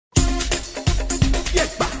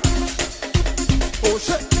Is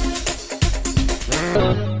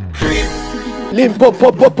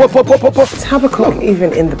Habakkuk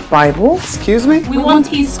even in the Bible? Excuse me? We want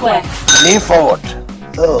his square. Lean forward.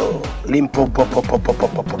 Oh, lean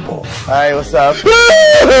Hi, what's up?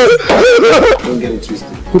 Don't get it twisted.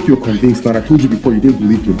 Hope you're convinced that I told you before you didn't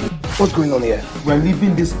believe me. What's going on here? We're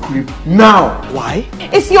leaving this crib now. Why?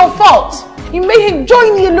 It's your fault. You made him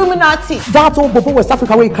join the Illuminati. That old Bobo West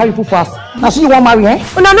Africa where you carry too fast. Now see you want to marry, eh?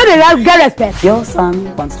 But now they get respect. Your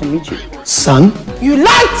son wants to meet you. Son? You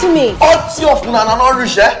lied to me.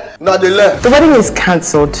 The wedding is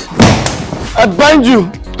cancelled. I bind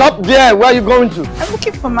you. Stop there. Where are you going to? I'm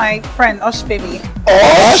looking for my friend, Osh baby.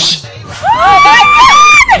 Osh? Oh my God!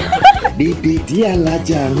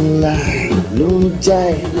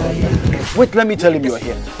 Wait, let me tell him you're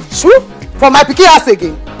here. Swoop for my picky ass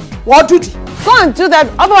again. What duty? Go and do that,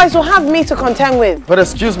 otherwise you'll have me to contend with. But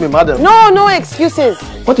excuse me, madam. No excuses.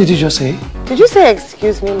 What did you just say? Did you say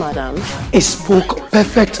excuse me, madam? He spoke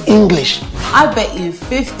perfect English. I bet you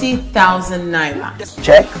 50,000 naira.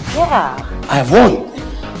 Check. Yeah. I won.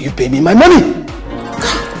 You pay me my money.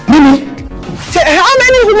 Mimi. How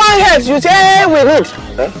many human heads you say we need?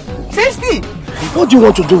 50. What do you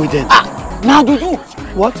want to do with them? Now do.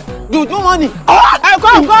 What? Do money.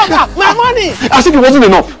 Come. My money. As if it wasn't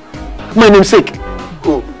enough. My namesake.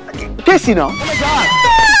 Oh. Casey now. Oh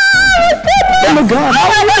my God.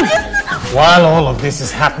 While all of this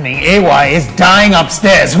is happening, AY is dying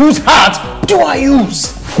upstairs. Whose heart do I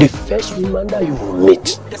use? The first woman that you will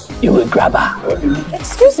meet, you will grab her.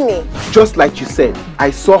 Excuse me. Just like you said,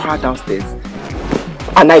 I saw her downstairs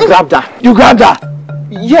and I grabbed her. You grabbed her?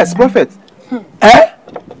 Yes, Prophet. Eh?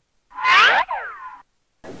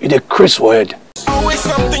 You the Chris word. Always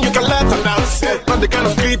something you can laugh about. Not the kind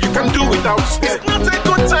of creep you can do without. It's not a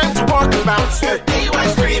good time to walk about.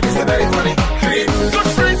 AY's creep is a very funny creep. Good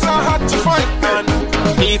friends are hard to find and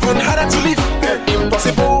even harder to live.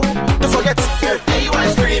 Impossible to forget.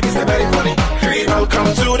 AY's creep is a very funny creep. Welcome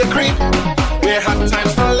to the creep where hard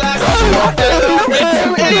times don't last.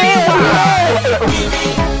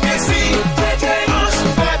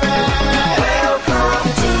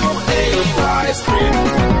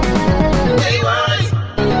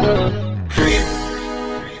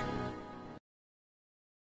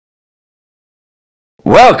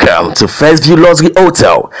 Welcome to First View Luxury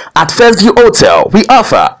Hotel. At First View Hotel, we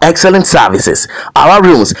offer excellent services. Our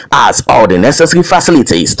rooms has all the necessary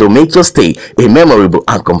facilities to make your stay a memorable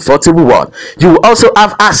and comfortable one. You will also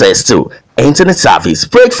have access to internet service,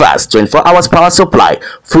 breakfast, 24 hours power supply,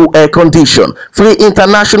 full air condition, free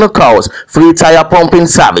international calls, free tire pumping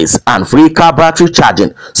service, and free car battery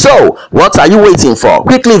charging. So, what are you waiting for?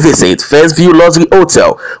 Quickly visit First View Luxury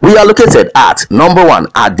Hotel. We are located at number 1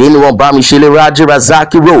 Adeniran Bamishele Raji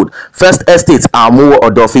Razaki Road, First Estate, Amuwo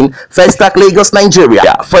Odofin, First Stack, Lagos,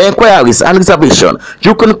 Nigeria. For inquiries and reservation,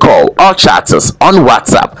 you can call or chat us on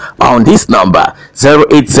WhatsApp on this number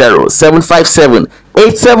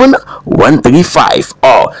 080-757-87135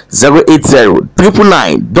 or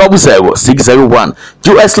 080-999-00601.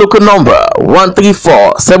 US local number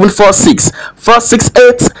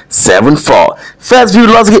 134-746-46874. First View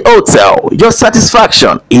Luxury Hotel. Your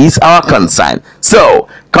satisfaction is our concern. So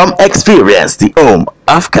come experience the home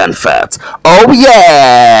of comfort. Oh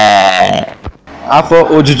yeah! Afọ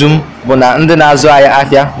ojujum bụ na ndị na-azụ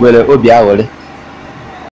ahịa were obi aghọrị.